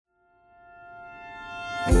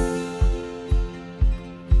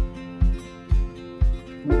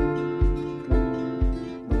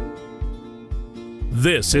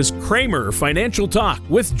This is Kramer Financial Talk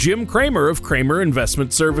with Jim Kramer of Kramer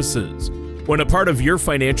Investment Services. When a part of your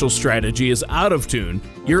financial strategy is out of tune,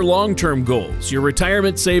 your long-term goals, your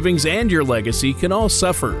retirement savings, and your legacy can all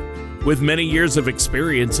suffer. With many years of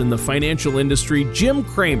experience in the financial industry, Jim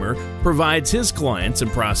Kramer provides his clients and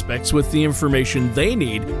prospects with the information they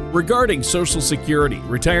need regarding Social Security,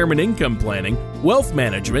 retirement income planning, wealth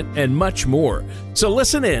management, and much more. So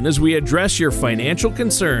listen in as we address your financial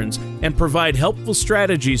concerns and provide helpful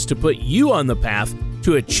strategies to put you on the path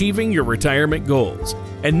to achieving your retirement goals.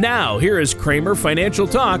 And now, here is Kramer Financial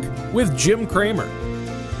Talk with Jim Kramer.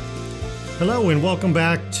 Hello and welcome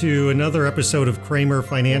back to another episode of Kramer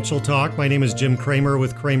Financial Talk. My name is Jim Kramer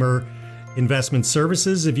with Kramer Investment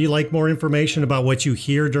Services. If you like more information about what you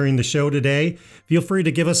hear during the show today, feel free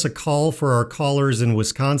to give us a call. For our callers in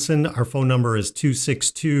Wisconsin, our phone number is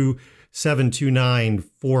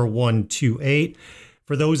 262-729-4128.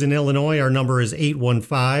 For those in Illinois, our number is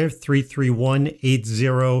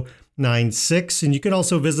 815-331-8096. And you can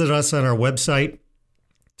also visit us on our website,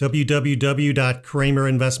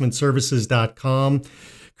 www.kramerinvestmentservices.com.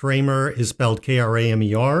 Kramer is spelled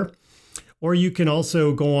Kramer. Or you can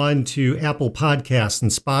also go on to Apple Podcasts and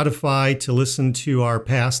Spotify to listen to our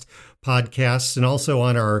past podcasts. And also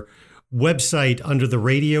on our website under the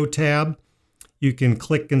radio tab, you can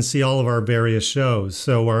click and see all of our various shows.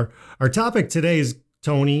 So our topic today is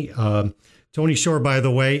Tony. Tony Shore, by the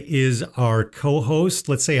way, is our co-host.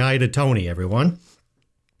 Let's say hi to Tony, everyone.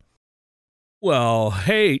 Well,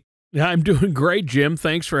 hey, I'm doing great, Jim.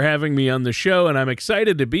 Thanks for having me on the show, and I'm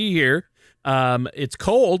excited to be here. It's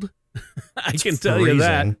cold. I can tell you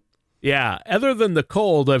that. Yeah, other than the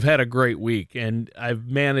cold, I've had a great week, and I've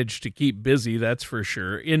managed to keep busy, that's for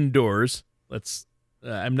sure, indoors.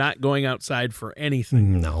 I'm not going outside for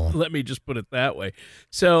anything. No. Let me just put it that way.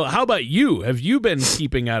 So how about you? Have you been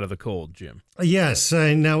keeping out of the cold, Jim? Yes.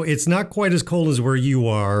 Now, it's not quite as cold as where you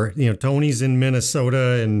are. You know, Tony's in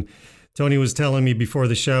Minnesota, and Tony was telling me before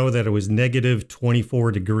the show that it was negative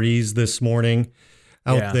 24 degrees this morning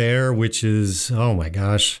out there, which is, oh my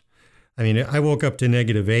gosh. I mean, I woke up to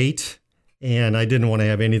 -8 and I didn't want to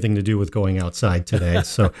have anything to do with going outside today.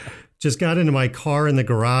 So just got into my car in the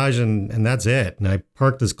garage and that's it. And I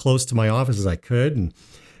parked as close to my office as I could and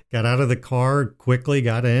got out of the car quickly,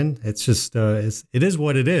 got in. It's just, it is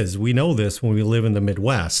what it is. We know this when we live in the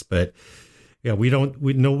Midwest, but yeah,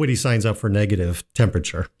 nobody signs up for negative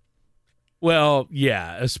temperature. Well,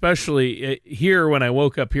 yeah, especially here when I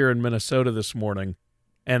woke up here in Minnesota this morning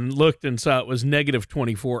and looked and saw it was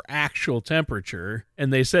 -24 actual temperature.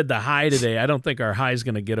 And they said the high today, I don't think our high is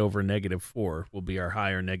going to get over -4, will be our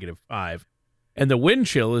high, or -5. And the wind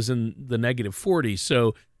chill is in the -40.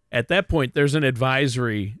 So at that point, there's an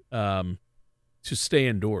advisory to stay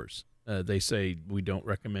indoors. They say we don't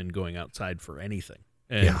recommend going outside for anything.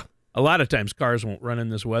 And yeah. A lot of times cars won't run in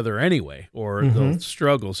this weather anyway, or they'll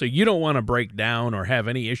struggle. So you don't want to break down or have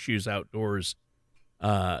any issues outdoors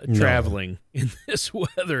traveling in this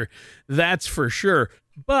weather. That's for sure.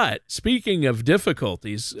 But speaking of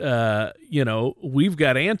difficulties, we've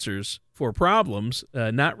got answers for problems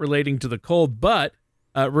not relating to the cold, but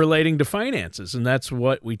relating to finances. And that's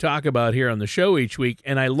what we talk about here on the show each week.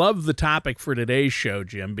 And I love the topic for today's show,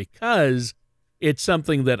 Jim, because it's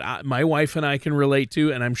something that my wife and I can relate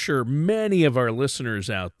to, and I'm sure many of our listeners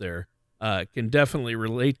out there can definitely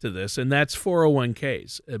relate to this, and that's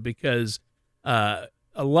 401ks, because a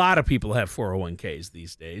lot of people have 401ks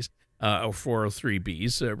these days, or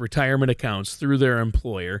 403bs, retirement accounts through their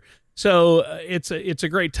employer. So it's a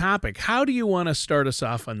great topic. How do you want to start us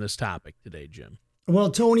off on this topic today, Jim? Well,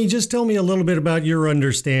 Tony, just tell me a little bit about your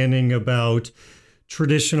understanding about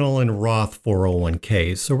traditional and Roth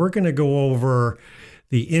 401ks. So we're going to go over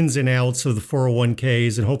the ins and outs of the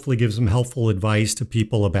 401ks and hopefully give some helpful advice to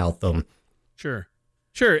people about them. Sure.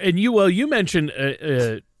 And you mentioned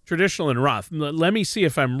traditional and Roth. Let me see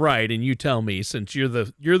if I'm right, and you tell me, since you're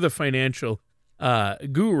the financial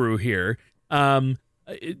guru here. Roth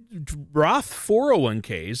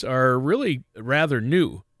 401ks are really rather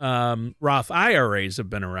new. Roth IRAs have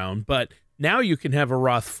been around, but now you can have a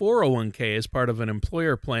Roth 401k as part of an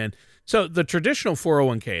employer plan. So the traditional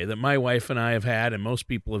 401k that my wife and I have had, and most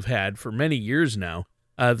people have had for many years now,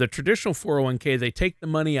 the traditional 401k, they take the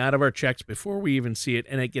money out of our checks before we even see it,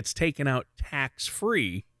 and it gets taken out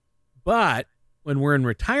tax-free. But when we're in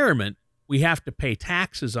retirement, we have to pay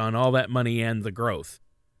taxes on all that money and the growth.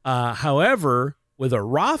 However, with a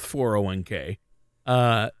Roth 401k,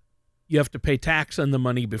 you have to pay tax on the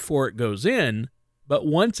money before it goes in, but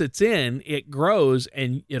once it's in, it grows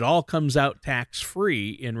and it all comes out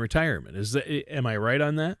tax-free in retirement. Am I right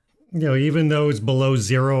on that? Even though it's below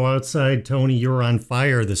zero outside, Tony, you're on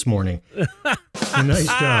fire this morning. Nice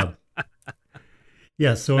job.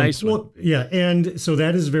 Yeah, so nice one. Yeah, and so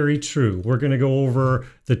that is very true. We're going to go over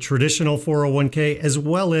the traditional 401k as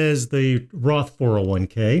well as the Roth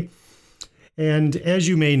 401k. And as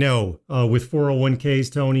you may know, with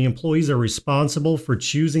 401ks, Tony, employees are responsible for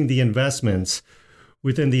choosing the investments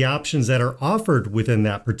within the options that are offered within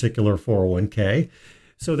that particular 401k.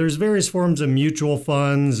 So there's various forms of mutual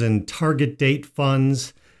funds and target date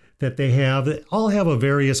funds that they have that all have a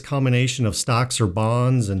various combination of stocks or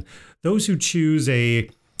bonds. And those who choose a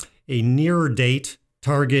nearer date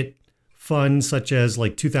target fund, such as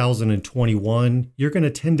like 2021, you're going to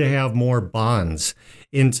tend to have more bonds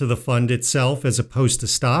into the fund itself as opposed to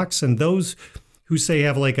stocks. And those who say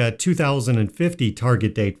have like a 2050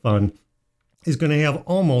 target date fund is going to have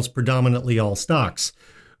almost predominantly all stocks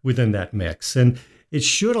within that mix. And it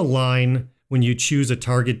should align when you choose a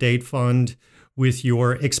target date fund with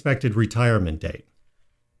your expected retirement date.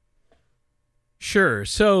 Sure.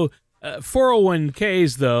 So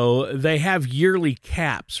 401ks, though, they have yearly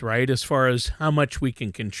caps, right, as far as how much we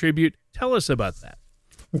can contribute. Tell us about that.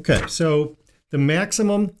 Okay. So the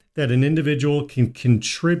maximum that an individual can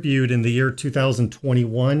contribute in the year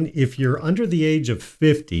 2021, if you're under the age of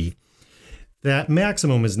 50, that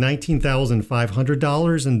maximum is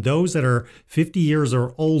 $19,500, and those that are 50 years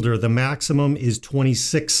or older, the maximum is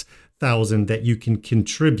 $26,000 that you can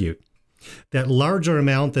contribute. That larger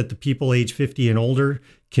amount that the people age 50 and older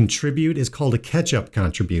contribute is called a catch-up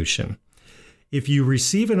contribution. If you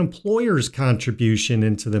receive an employer's contribution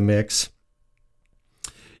into the mix,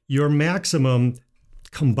 your maximum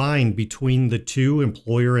combined between the two,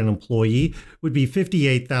 employer and employee, would be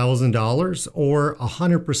 $58,000 or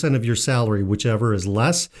 100% of your salary, whichever is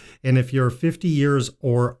less. And if you're 50 years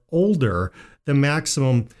or older, the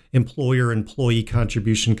maximum employer-employee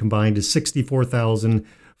contribution combined is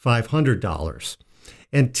 $64,500.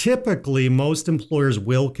 And typically, most employers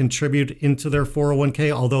will contribute into their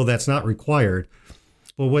 401k, although that's not required.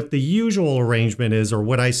 But what the usual arrangement is, or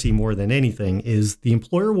what I see more than anything, is the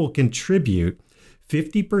employer will contribute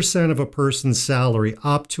 50% of a person's salary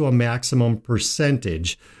up to a maximum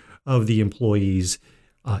percentage of the employee's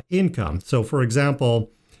income. So, for example,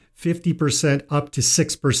 50% up to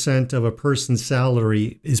 6% of a person's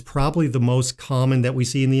salary is probably the most common that we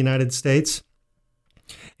see in the United States.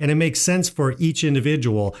 And it makes sense for each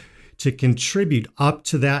individual to contribute up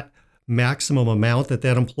to that maximum amount that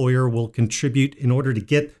that employer will contribute in order to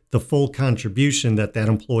get the full contribution that that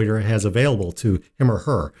employer has available to him or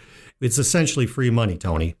her. It's essentially free money,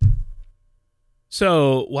 Tony.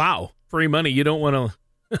 So, wow, free money. You don't want to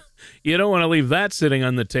leave that sitting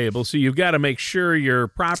on the table. So you've got to make sure you're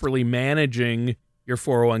properly managing your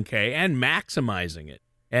 401k and maximizing it.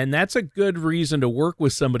 And that's a good reason to work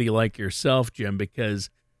with somebody like yourself, Jim, because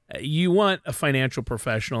you want a financial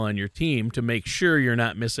professional on your team to make sure you're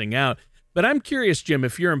not missing out. But I'm curious, Jim,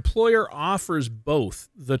 if your employer offers both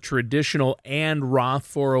the traditional and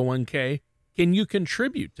Roth 401k, can you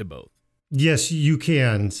contribute to both? Yes, you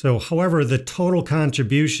can. So, however, the total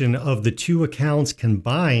contribution of the two accounts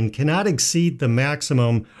combined cannot exceed the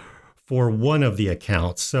maximum for one of the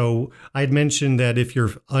accounts. So I'd mentioned that if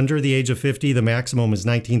you're under the age of 50, the maximum is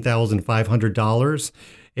 $19,500.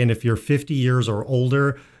 And if you're 50 years or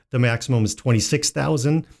older, the maximum is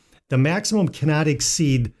 $26,000. The maximum cannot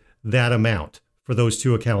exceed that amount for those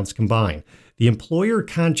two accounts combined. The employer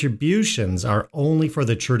contributions are only for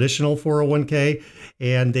the traditional 401k,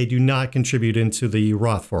 and they do not contribute into the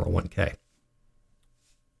Roth 401k.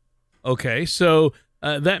 Okay, so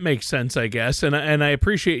that makes sense, I guess, and I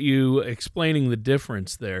appreciate you explaining the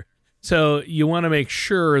difference there. So you want to make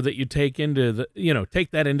sure that you take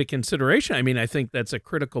that into consideration. I mean, I think that's a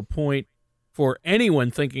critical point for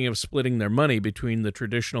anyone thinking of splitting their money between the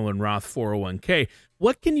traditional and Roth 401k.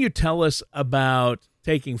 What can you tell us about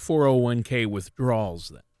taking 401k withdrawals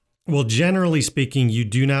then? Well, generally speaking, you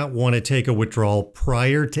do not want to take a withdrawal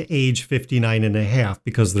prior to age 59 and a half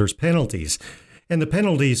because there's penalties, and the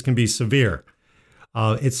penalties can be severe.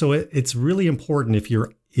 It's really important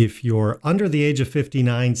if you're under the age of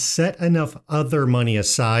 59, set enough other money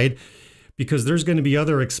aside because there's going to be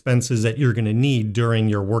other expenses that you're going to need during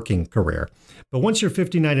your working career. But once you're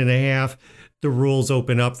 59 and a half, the rules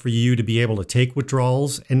open up for you to be able to take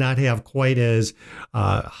withdrawals and not have quite as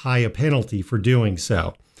high a penalty for doing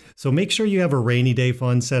so. So make sure you have a rainy day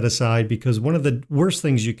fund set aside because one of the worst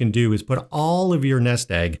things you can do is put all of your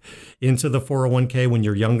nest egg into the 401k when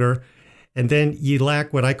you're younger And then you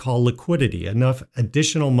lack what I call liquidity, enough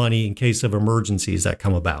additional money in case of emergencies that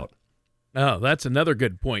come about. Oh, that's another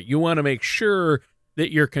good point. You want to make sure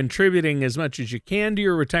that you're contributing as much as you can to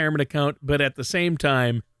your retirement account, but at the same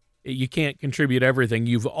time, you can't contribute everything.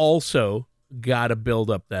 You've also got to build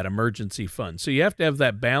up that emergency fund. So you have to have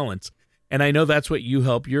that balance. And I know that's what you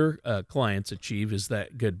help your clients achieve, is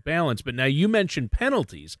that good balance. But now you mentioned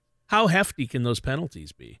penalties. How hefty can those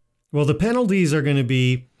penalties be? Well, the penalties are going to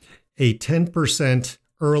be a 10%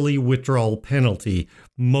 early withdrawal penalty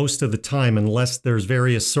most of the time, unless there's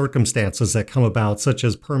various circumstances that come about, such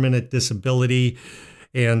as permanent disability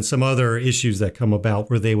and some other issues that come about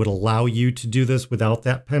where they would allow you to do this without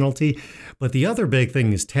that penalty. But the other big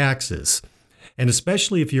thing is taxes. And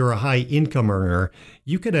especially if you're a high income earner,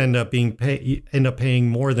 you could end up paying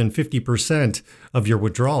more than 50% of your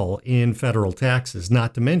withdrawal in federal taxes,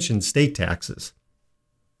 not to mention state taxes.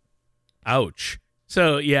 Ouch.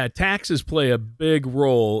 So, yeah, taxes play a big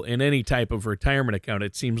role in any type of retirement account.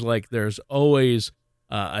 It seems like there's always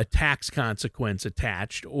a tax consequence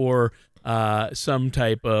attached, or some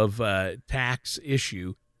type of tax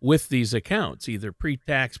issue with these accounts, either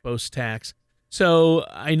pre-tax, post-tax. So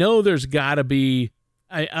I know there's got to be,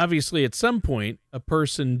 obviously at some point, a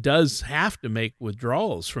person does have to make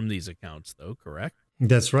withdrawals from these accounts, though, correct?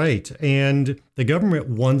 That's right. And the government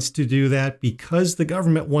wants to do that because the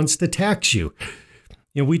government wants to tax you.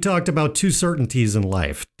 You know, we talked about two certainties in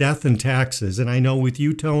life, death and taxes. And I know with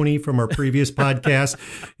you, Tony, from our previous podcast,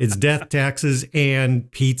 it's death, taxes,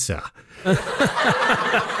 and pizza.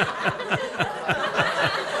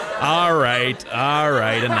 All right,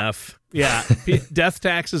 enough. Yeah, death,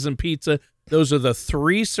 taxes, and pizza. Those are the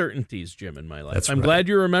three certainties, Jim, in my life. That's I'm right. glad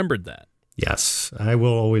you remembered that. Yes, I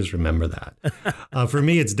will always remember that. For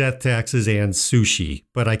me, it's death, taxes, and sushi,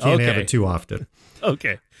 but I can't have it too often.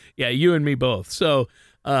 Okay. Yeah, you and me both. So,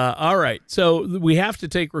 all right. So we have to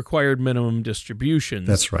take required minimum distributions.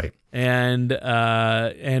 That's right. And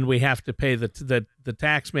we have to pay the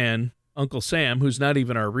tax man, Uncle Sam, who's not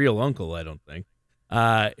even our real uncle, I don't think.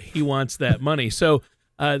 He wants that money. So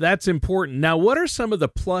that's important. Now, what are some of the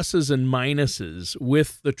pluses and minuses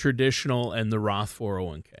with the traditional and the Roth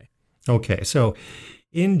 401k? Okay, so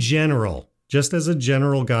in general, just as a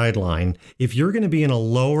general guideline, if you're going to be in a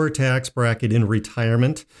lower tax bracket in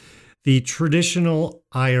retirement, the traditional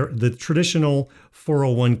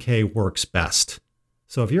 401k works best.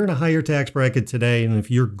 So if you're in a higher tax bracket today, and if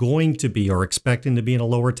you're going to be or expecting to be in a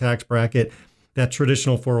lower tax bracket, that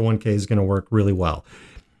traditional 401k is going to work really well.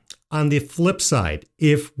 On the flip side,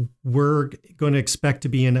 if we're going to expect to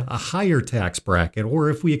be in a higher tax bracket, or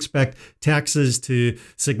if we expect taxes to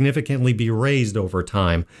significantly be raised over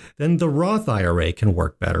time, then the Roth IRA can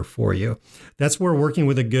work better for you. That's where working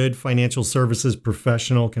with a good financial services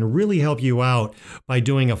professional can really help you out by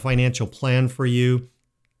doing a financial plan for you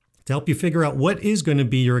to help you figure out what is going to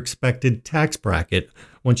be your expected tax bracket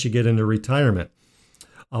once you get into retirement.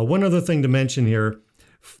 One other thing to mention here,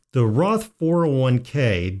 the Roth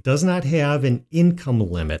 401k does not have an income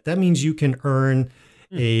limit. That means you can earn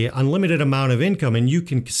an unlimited amount of income and you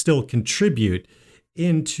can still contribute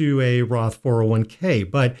into a Roth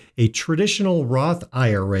 401k, but a traditional Roth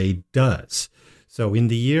IRA does. So in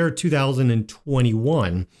the year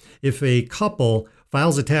 2021, if a couple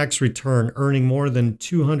files a tax return earning more than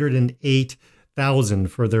 $208,000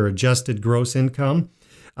 for their adjusted gross income,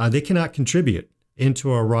 they cannot contribute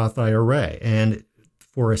into a Roth IRA. And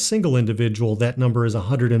for a single individual, that number is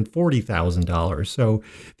 $140,000. So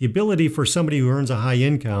the ability for somebody who earns a high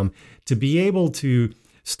income to be able to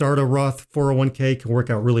start a Roth 401k can work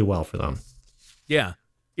out really well for them. Yeah.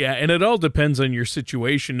 Yeah, and it all depends on your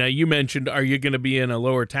situation. Now, you mentioned, are you going to be in a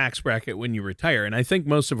lower tax bracket when you retire? And I think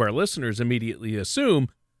most of our listeners immediately assume,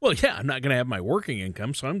 well, yeah, I'm not going to have my working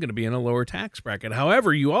income, so I'm going to be in a lower tax bracket.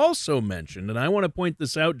 However, you also mentioned, and I want to point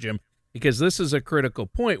this out, Jim, because this is a critical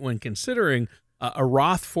point when considering a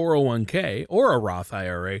Roth 401k or a Roth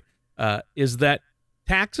IRA, is that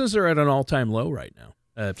taxes are at an all-time low right now.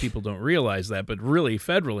 People don't realize that, but really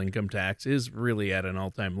federal income tax is really at an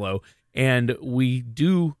all-time low. And we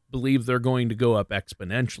do believe they're going to go up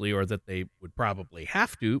exponentially, or that they would probably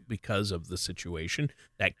have to because of the situation.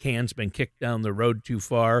 That can's been kicked down the road too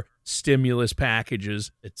far, stimulus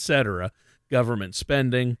packages, etc., government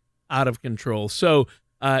spending out of control. So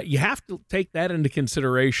you have to take that into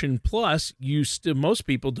consideration. Plus, most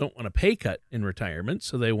people don't want a pay cut in retirement,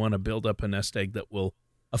 so they want to build up a nest egg that will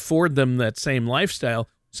afford them that same lifestyle.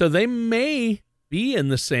 So they may be in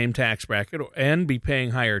the same tax bracket and be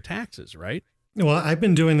paying higher taxes, right? Well, I've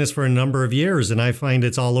been doing this for a number of years, and I find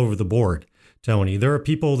it's all over the board, Tony. There are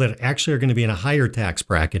people that actually are going to be in a higher tax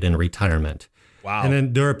bracket in retirement. Wow. And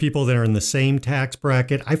then there are people that are in the same tax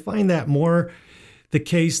bracket. I find that more the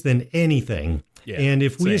case than anything. Yeah, and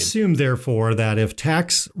if we same. assume, therefore, that if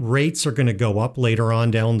tax rates are going to go up later on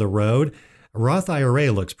down the road, a Roth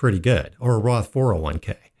IRA looks pretty good, or a Roth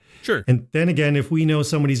 401k. Sure. And then again, if we know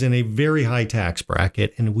somebody's in a very high tax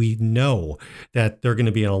bracket and we know that they're going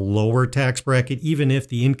to be in a lower tax bracket, even if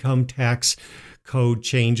the income tax code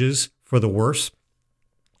changes for the worse,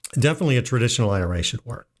 definitely a traditional IRA should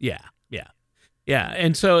work. Yeah. Yeah.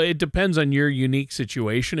 And so it depends on your unique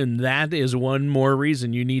situation. And that is one more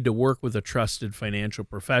reason you need to work with a trusted financial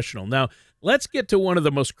professional. Now, let's get to one of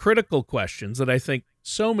the most critical questions that I think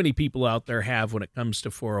so many people out there have when it comes to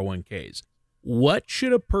 401ks. What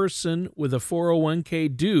should a person with a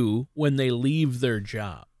 401k do when they leave their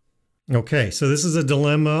job? Okay, so this is a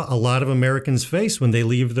dilemma a lot of Americans face when they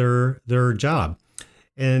leave their job.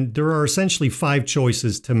 And there are essentially 5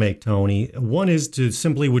 choices to make, Tony. One is to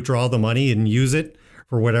simply withdraw the money and use it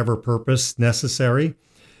for whatever purpose necessary.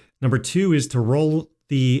 Number 2 is to roll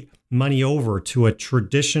the money over to a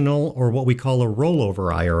traditional, or what we call a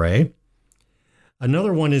rollover IRA.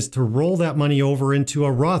 Another one is to roll that money over into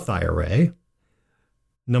a Roth IRA.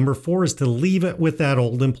 Number 4 is to leave it with that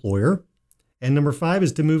old employer. And number 5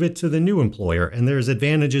 is to move it to the new employer. And there's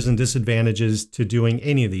advantages and disadvantages to doing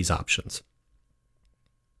any of these options.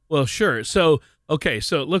 Well, sure. So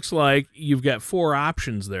it looks like you've got 4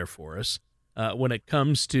 options there for us when it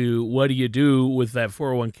comes to what do you do with that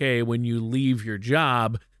 401k when you leave your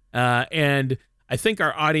job. And I think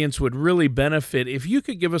our audience would really benefit if you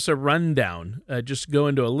could give us a rundown, just go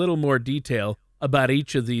into a little more detail about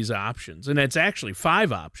each of these options. And it's actually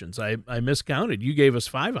 5 options. I miscounted. You gave us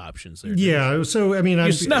 5 options there. Yeah. So, I mean,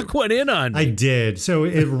 you snuck one in on me. I did. So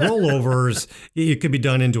rollovers, it could be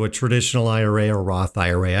done into a traditional IRA or Roth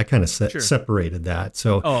IRA. I kind of separated that.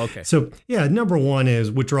 So, okay. So yeah, number 1 is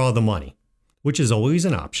withdraw the money, which is always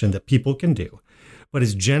an option that people can do. But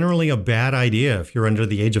it's generally a bad idea if you're under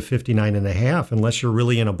the age of 59 and a half, unless you're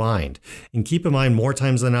really in a bind. And keep in mind, more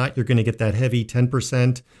times than not, you're going to get that heavy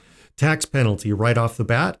 10% tax penalty right off the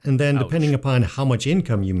bat. And then depending upon how much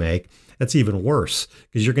income you make, that's even worse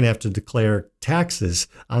because you're going to have to declare taxes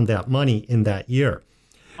on that money in that year.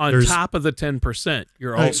 On top of the 10%,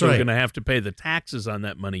 you're also going to have to pay the taxes on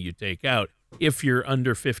that money you take out if you're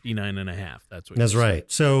under 59 and a half. That's right.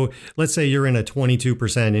 So let's say you're in a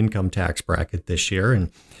 22% income tax bracket this year and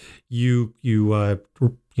you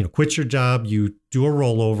quit your job, you do a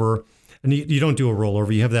rollover, and you don't do a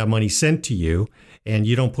rollover. You have that money sent to you and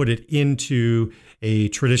you don't put it into a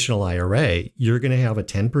traditional IRA. You're going to have a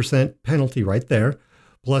 10% penalty right there,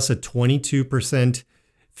 plus a 22%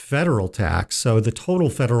 federal tax. So the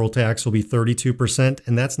total federal tax will be 32%,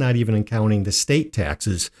 and that's not even counting the state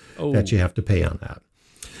taxes that you have to pay on that.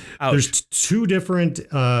 Ouch. There's 2 different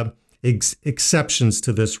exceptions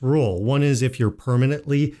to this rule. One is if you're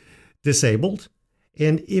permanently disabled,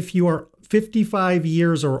 and if you are 55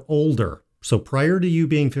 years or older, so prior to you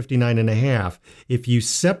being 59 and a half, if you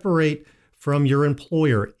separate from your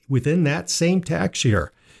employer within that same tax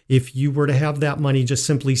year, if you were to have that money just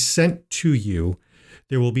simply sent to you,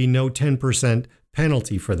 there will be no 10%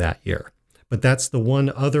 penalty for that year. But that's the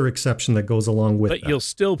one other exception that goes along with that. But you'll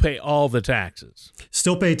still pay all the taxes.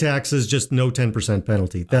 Still pay taxes, just no 10%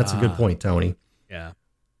 penalty. That's a good point, Tony. Yeah.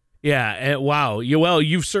 Yeah. Wow.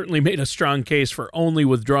 You've certainly made a strong case for only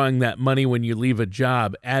withdrawing that money when you leave a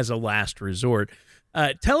job as a last resort.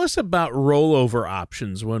 Tell us about rollover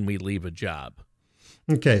options when we leave a job.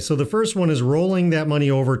 Okay. So the first one is rolling that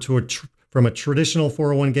money over to from a traditional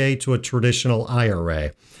 401k to a traditional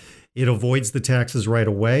IRA. It avoids the taxes right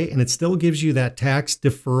away, and it still gives you that tax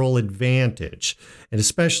deferral advantage. And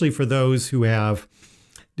especially for those who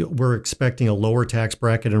we're expecting a lower tax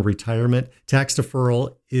bracket in retirement, tax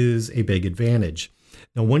deferral is a big advantage.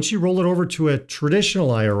 Now, once you roll it over to a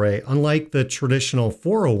traditional IRA, unlike the traditional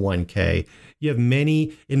 401k, you have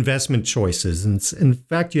many investment choices. And in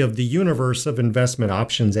fact, you have the universe of investment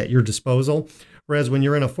options at your disposal. Whereas when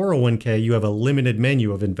you're in a 401k, you have a limited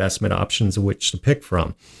menu of investment options in which to pick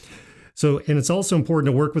from. And it's also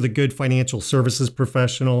important to work with a good financial services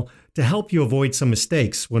professional to help you avoid some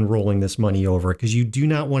mistakes when rolling this money over, because you do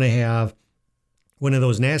not want to have one of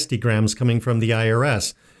those nasty grams coming from the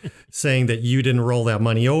IRS saying that you didn't roll that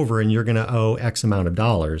money over and you're going to owe X amount of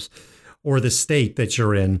dollars, or the state that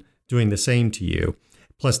you're in doing the same to you.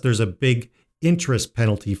 Plus, there's a big interest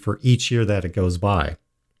penalty for each year that it goes by,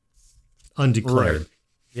 undeclared. Right.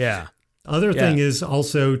 Yeah. Other thing is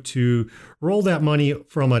also to roll that money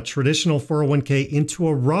from a traditional 401k into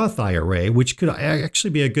a Roth IRA, which could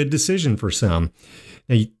actually be a good decision for some.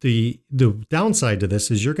 Now, the downside to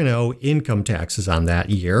this is you're going to owe income taxes on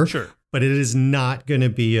that year. Sure. but it is not going to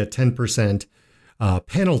be a 10%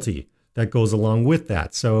 penalty that goes along with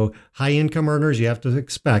that. So high income earners, you have to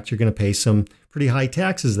expect you're going to pay some pretty high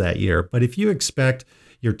taxes that year. But if you expect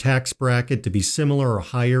your tax bracket to be similar or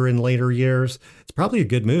higher in later years, it's probably a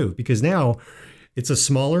good move, because now it's a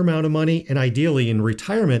smaller amount of money. And ideally in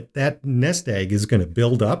retirement, that nest egg is going to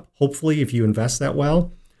build up. Hopefully, if you invest that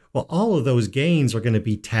well, all of those gains are going to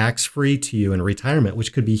be tax free to you in retirement,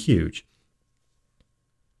 which could be huge.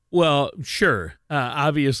 Well, sure.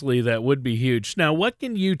 Obviously, that would be huge. Now, what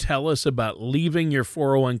can you tell us about leaving your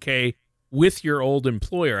 401k with your old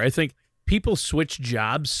employer? I think people switch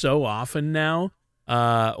jobs so often now,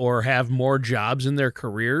 or have more jobs in their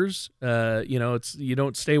careers. You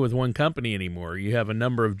don't stay with one company anymore. You have a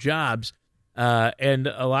number of jobs, and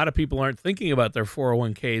a lot of people aren't thinking about their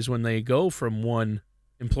 401ks when they go from one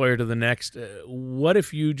employer to the next. What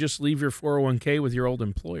if you just leave your 401k with your old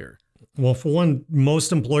employer? Well, for one,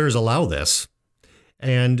 most employers allow this.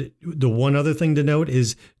 And the one other thing to note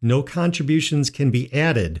is no contributions can be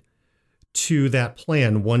added to that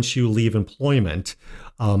plan once you leave employment.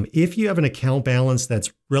 If you have an account balance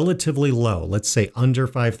that's relatively low, let's say under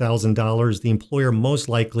 $5,000, the employer most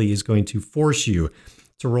likely is going to force you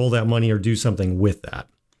to roll that money or do something with that.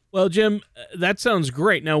 Well, Jim, that sounds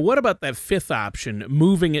great. Now, what about that fifth option,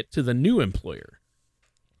 moving it to the new employer?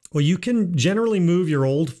 Well, you can generally move your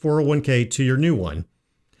old 401k to your new one.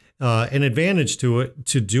 An advantage to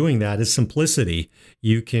doing that is simplicity.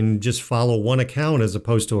 You can just follow one account as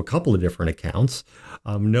opposed to a couple of different accounts.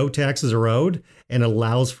 No taxes are owed, and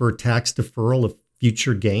allows for tax deferral of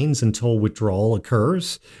future gains until withdrawal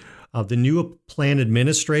occurs. The new plan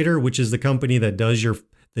administrator, which is the company that does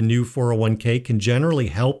the new 401k, can generally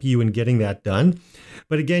help you in getting that done.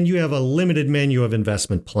 But again, you have a limited menu of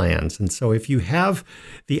investment plans. And so if you have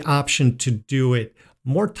the option to do it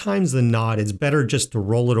more times than not, it's better just to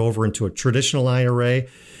roll it over into a traditional IRA.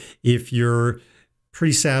 If you're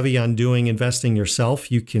pretty savvy on doing investing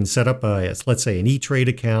yourself, you can set up let's say an E-Trade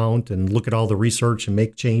account and look at all the research and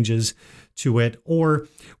make changes to it. Or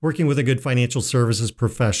working with a good financial services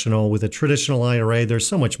professional with a traditional IRA, there's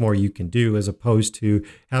so much more you can do as opposed to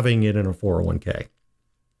having it in a 401k.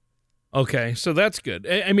 Okay, so that's good.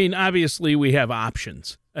 I mean, obviously we have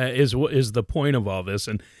options, is the point of all this,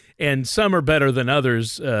 and some are better than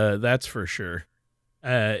others. That's for sure.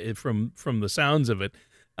 From the sounds of it.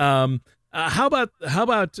 How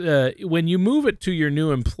about when you move it to your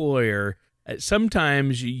new employer?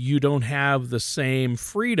 Sometimes you don't have the same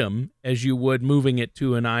freedom as you would moving it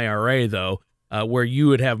to an IRA, though, where you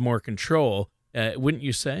would have more control. Wouldn't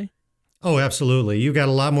you say? Oh, absolutely. You got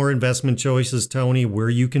a lot more investment choices, Tony,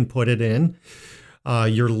 where you can put it in.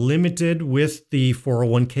 You're limited with the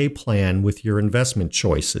 401k plan with your investment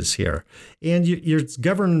choices here. And you're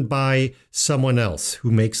governed by someone else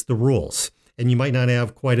who makes the rules. And you might not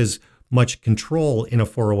have quite as much control in a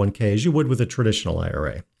 401k as you would with a traditional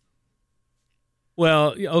IRA.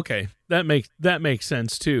 Well, okay, that makes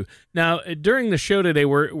sense too. Now, during the show today,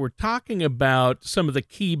 we're talking about some of the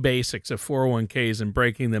key basics of 401ks and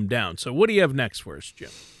breaking them down. So, what do you have next for us,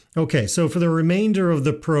 Jim? Okay, so for the remainder of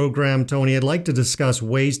the program, Tony, I'd like to discuss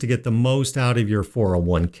ways to get the most out of your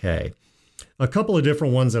 401k. A couple of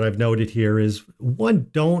different ones that I've noted here is one,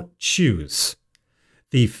 don't choose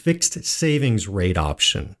the fixed savings rate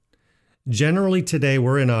option. Generally today,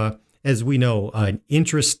 we're in as we know, an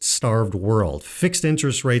interest-starved world. Fixed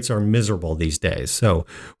interest rates are miserable these days. So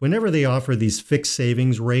whenever they offer these fixed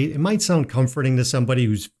savings rate, it might sound comforting to somebody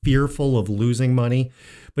who's fearful of losing money.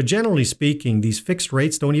 But generally speaking, these fixed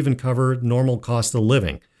rates don't even cover normal cost of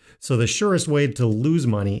living. So the surest way to lose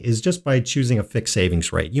money is just by choosing a fixed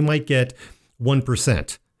savings rate. You might get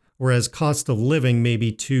 1%, whereas cost of living may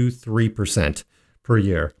be 2-3% per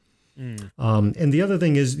year. And the other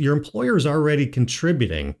thing is your employer is already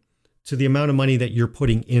contributing to the amount of money that you're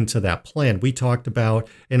putting into that plan. We talked about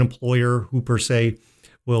an employer who per se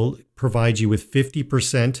will provide you with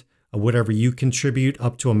 50% of whatever you contribute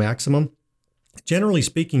up to a maximum. Generally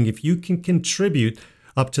speaking, if you can contribute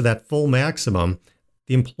up to that full maximum,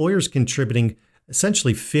 the employer's contributing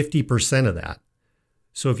essentially 50% of that.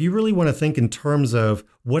 So if you really want to think in terms of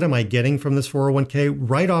what am I getting from this 401k,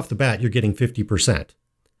 right off the bat, you're getting 50%.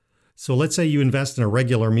 So let's say you invest in a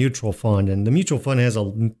regular mutual fund and the mutual fund has a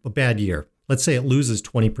bad year. Let's say it loses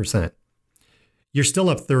 20%. You're still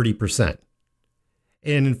up 30%.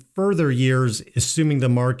 And in further years, assuming the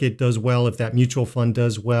market does well, if that mutual fund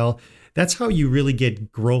does well, that's how you really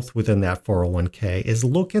get growth within that 401k, is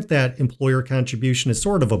look at that employer contribution as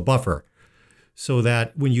sort of a buffer so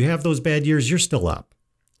that when you have those bad years, you're still up.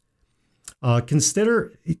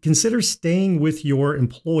 Consider staying with your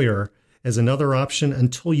employer as another option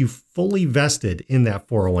until you fully vested in that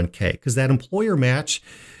 401k, because that employer match,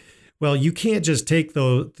 well, you can't just take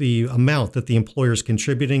the amount that the employer is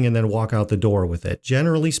contributing and then walk out the door with it.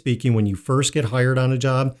 Generally speaking, when you first get hired on a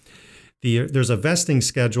job, there's a vesting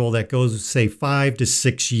schedule that goes, say, 5 to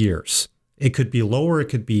 6 years. It could be lower, it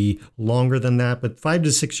could be longer than that, but 5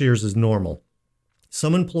 to 6 years is normal.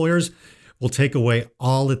 Some employers will take away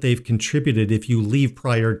all that they've contributed if you leave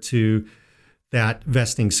prior to that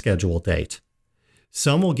vesting schedule date.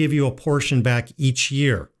 Some will give you a portion back each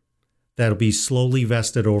year that'll be slowly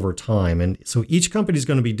vested over time. And so each company is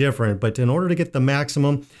going to be different, but in order to get the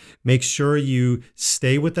maximum, make sure you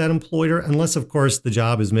stay with that employer, unless, of course, the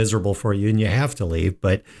job is miserable for you and you have to leave.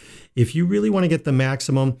 But if you really want to get the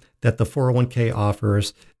maximum that the 401k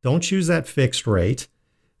offers, don't choose that fixed rate.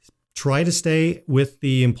 Try to stay with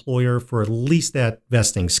the employer for at least that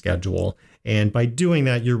vesting schedule. And by doing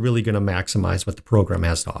that, you're really going to maximize what the program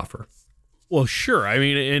has to offer. Well, sure. I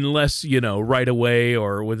mean, unless, right away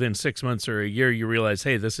or within 6 months or a year, you realize,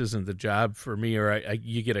 hey, this isn't the job for me, or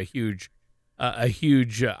you get a huge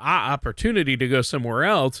opportunity to go somewhere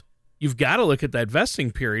else. You've got to look at that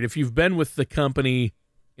vesting period. If you've been with the company,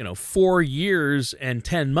 4 years and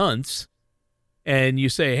 10 months, and you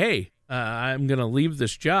say, hey, I'm going to leave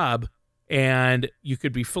this job, and you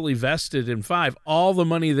could be fully vested in 5, all the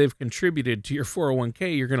money they've contributed to your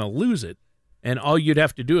 401k, you're going to lose it. And all you'd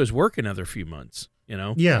have to do is work another few months,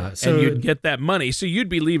 Yeah. So, and you'd get that money. So you'd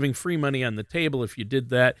be leaving free money on the table if you did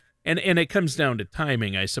that. And it comes down to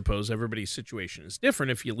timing, I suppose. Everybody's situation is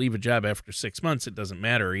different. If you leave a job after 6 months, it doesn't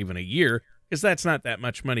matter, or even a year, because that's not that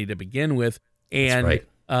much money to begin with. And, that's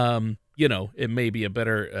right. It may be a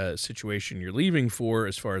better situation you're leaving for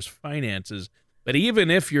as far as finances. But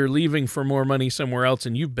even if you're leaving for more money somewhere else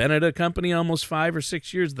and you've been at a company almost 5 or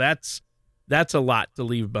 6 years, that's a lot to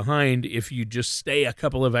leave behind if you just stay a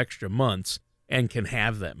couple of extra months and can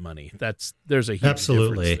have that money. There's a huge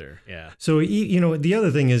difference there. Yeah. So, the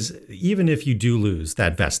other thing is, even if you do lose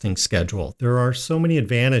that vesting schedule, there are so many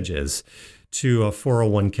advantages to a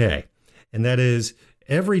 401k. And that is,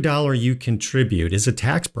 every dollar you contribute is a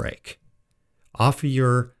tax break off of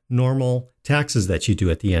your normal taxes that you do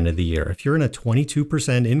at the end of the year. If you're in a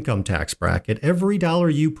 22% income tax bracket, every dollar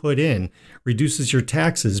you put in reduces your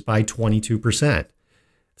taxes by 22%.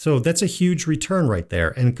 So that's a huge return right there.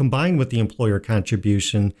 And combined with the employer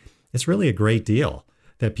contribution, it's really a great deal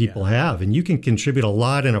that people have. And you can contribute a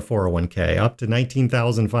lot in a 401k, up to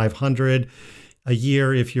 $19,500 a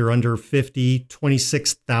year if you're under 50,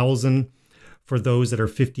 $26,000 for those that are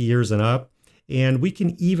 50 years and up. And we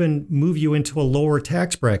can even move you into a lower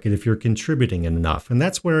tax bracket if you're contributing enough. And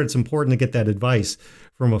that's where it's important to get that advice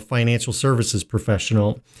from a financial services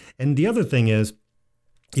professional. And the other thing is,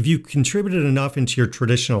 if you contributed enough into your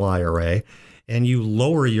traditional IRA and you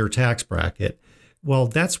lower your tax bracket, well,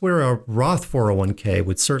 that's where a Roth 401k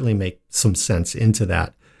would certainly make some sense into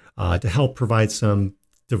that to help provide some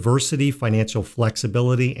diversity, financial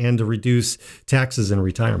flexibility, and to reduce taxes in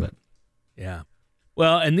retirement. Yeah.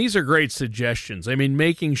 Well, and these are great suggestions. I mean,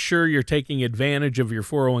 making sure you're taking advantage of your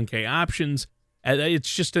 401k options,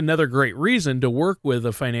 it's just another great reason to work with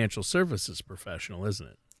a financial services professional, isn't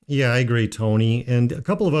it? Yeah, I agree, Tony. And a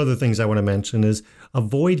couple of other things I want to mention is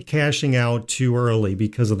avoid cashing out too early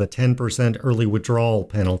because of the 10% early withdrawal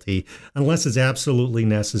penalty, unless it's absolutely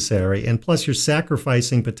necessary. And plus, you're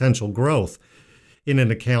sacrificing potential growth in an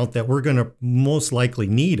account that we're going to most likely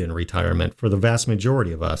need in retirement for the vast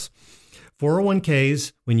majority of us.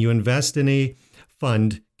 401ks, when you invest in a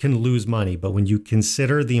fund, can lose money. But when you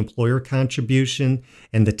consider the employer contribution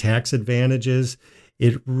and the tax advantages,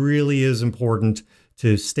 it really is important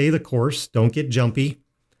to stay the course. Don't get jumpy.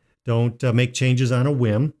 Don't make changes on a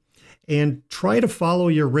whim. And try to follow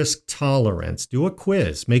your risk tolerance. Do a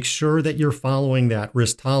quiz. Make sure that you're following that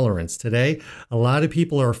risk tolerance. Today, a lot of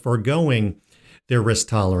people are foregoing their risk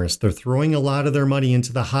tolerance. They're throwing a lot of their money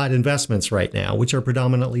into the hot investments right now, which are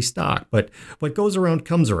predominantly stock. But what goes around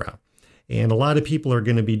comes around. And a lot of people are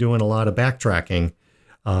going to be doing a lot of backtracking,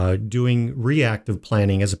 doing reactive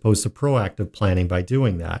planning as opposed to proactive planning by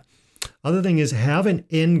doing that. Other thing is, have an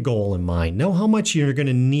end goal in mind. Know how much you're going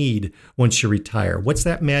to need once you retire. What's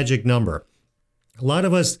that magic number? A lot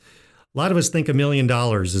of us think $1 million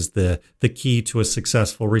is the key to a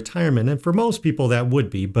successful retirement. And for most people, that would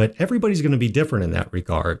be, but everybody's going to be different in that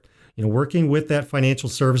regard. Working with that financial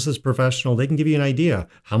services professional, they can give you an idea.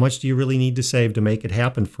 How much do you really need to save to make it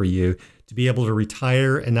happen for you to be able to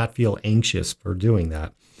retire and not feel anxious for doing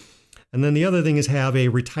that? And then the other thing is, have a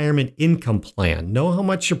retirement income plan. Know how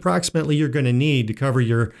much approximately you're going to need to cover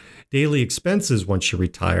your daily expenses once you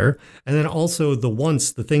retire, and then also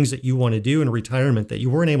the things that you want to do in retirement that you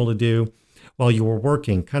weren't able to do while you were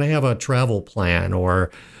working. Kind of have a travel plan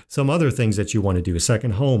or some other things that you want to do, a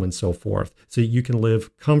second home and so forth, so you can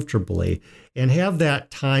live comfortably and have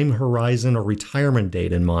that time horizon or retirement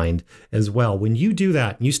date in mind as well. When you do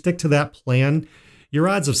that and you stick to that plan, your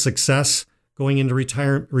odds of success going into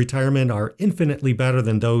retirement are infinitely better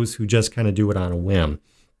than those who just kind of do it on a whim.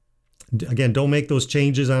 Again, don't make those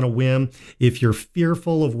changes on a whim. If you're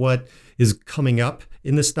fearful of what is coming up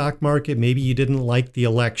in the stock market, maybe you didn't like the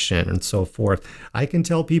election and so forth. I can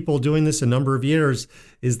tell people doing this a number of years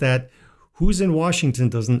is that who's in Washington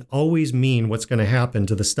doesn't always mean what's going to happen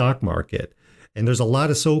to the stock market. And there's a lot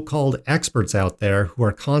of so-called experts out there who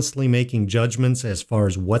are constantly making judgments as far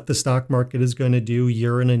as what the stock market is going to do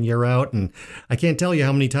year in and year out. And I can't tell you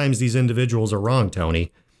how many times these individuals are wrong,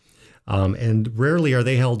 Tony. And rarely are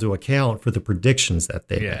they held to account for the predictions that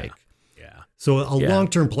they make. Yeah. So a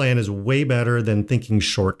long-term plan is way better than thinking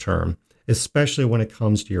short-term, especially when it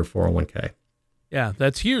comes to your 401k. Yeah,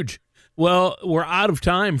 that's huge. Well, we're out of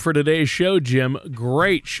time for today's show, Jim.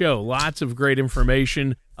 Great show. Lots of great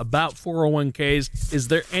information about 401ks. Is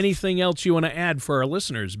there anything else you want to add for our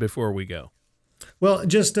listeners before we go? Well,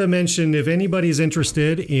 just to mention, if anybody's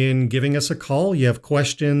interested in giving us a call, you have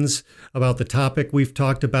questions about the topic we've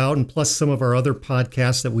talked about, and plus some of our other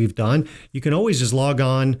podcasts that we've done, you can always just log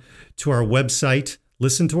on to our website,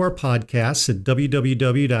 listen to our podcasts at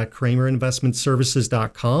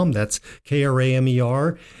www.kramerinvestmentservices.com. That's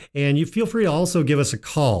Kramer. And you feel free to also give us a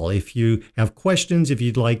call if you have questions, if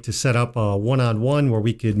you'd like to set up a one-on-one where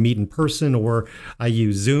we could meet in person, or I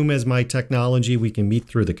use Zoom as my technology. We can meet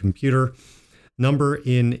through the computer. Number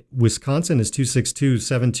in Wisconsin is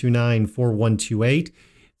 262-729-4128.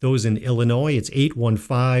 Those in Illinois, it's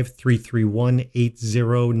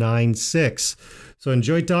 815-331-8096. So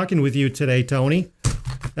enjoyed talking with you today, Tony.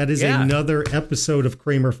 That is another episode of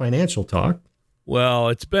Kramer Financial Talk. Well,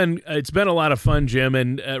 it's been a lot of fun, Jim,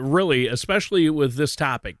 and really, especially with this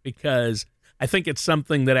topic, because I think it's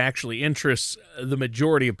something that actually interests the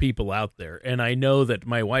majority of people out there. And I know that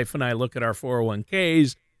my wife and I look at our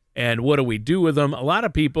 401ks, and what do we do with them? A lot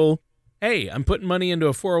of people, hey, I'm putting money into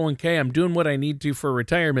a 401k. I'm doing what I need to for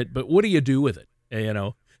retirement, but what do you do with it? You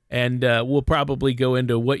know, and we'll probably go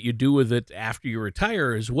into what you do with it after you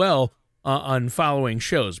retire as well on following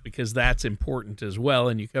shows, because that's important as well.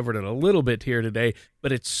 And you covered it a little bit here today,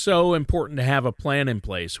 but it's so important to have a plan in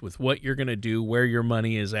place with what you're going to do, where your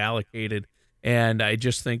money is allocated. And I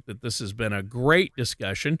just think that this has been a great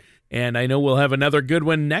discussion, and I know we'll have another good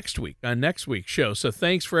one next week on next week's show. So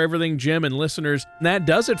thanks for everything, Jim, and listeners. And that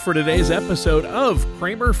does it for today's episode of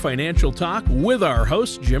Kramer Financial Talk with our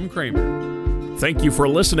host, Jim Kramer. Thank you for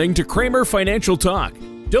listening to Kramer Financial Talk.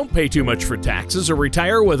 Don't pay too much for taxes or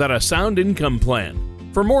retire without a sound income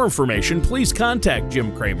plan. For more information, please contact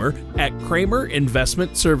Jim Kramer at Kramer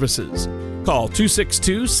Investment Services. Call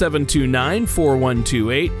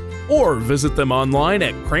 262-729-4128 or visit them online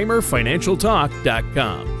at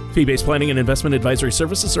KramerFinancialTalk.com. Fee-based planning and investment advisory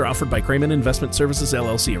services are offered by Kramer Investment Services,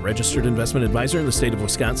 LLC, a registered investment advisor in the state of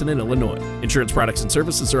Wisconsin and Illinois. Insurance products and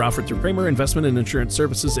services are offered through Kramer Investment and Insurance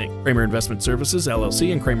Services, Inc. Kramer Investment Services,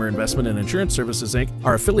 LLC, and Kramer Investment and Insurance Services, Inc.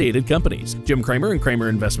 are affiliated companies. Jim Kramer and Kramer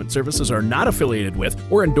Investment Services are not affiliated with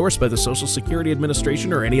or endorsed by the Social Security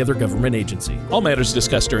Administration or any other government agency. All matters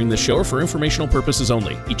discussed during this show are for informational purposes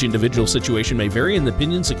only. Each individual situation may vary, and the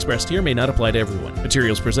opinions expressed here may not apply to everyone.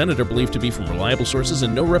 Materials presented are believed to be from reliable sources,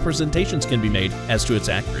 and no representations can be made as to its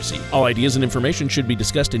accuracy. All ideas and information should be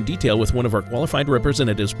discussed in detail with one of our qualified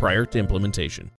representatives prior to implementation.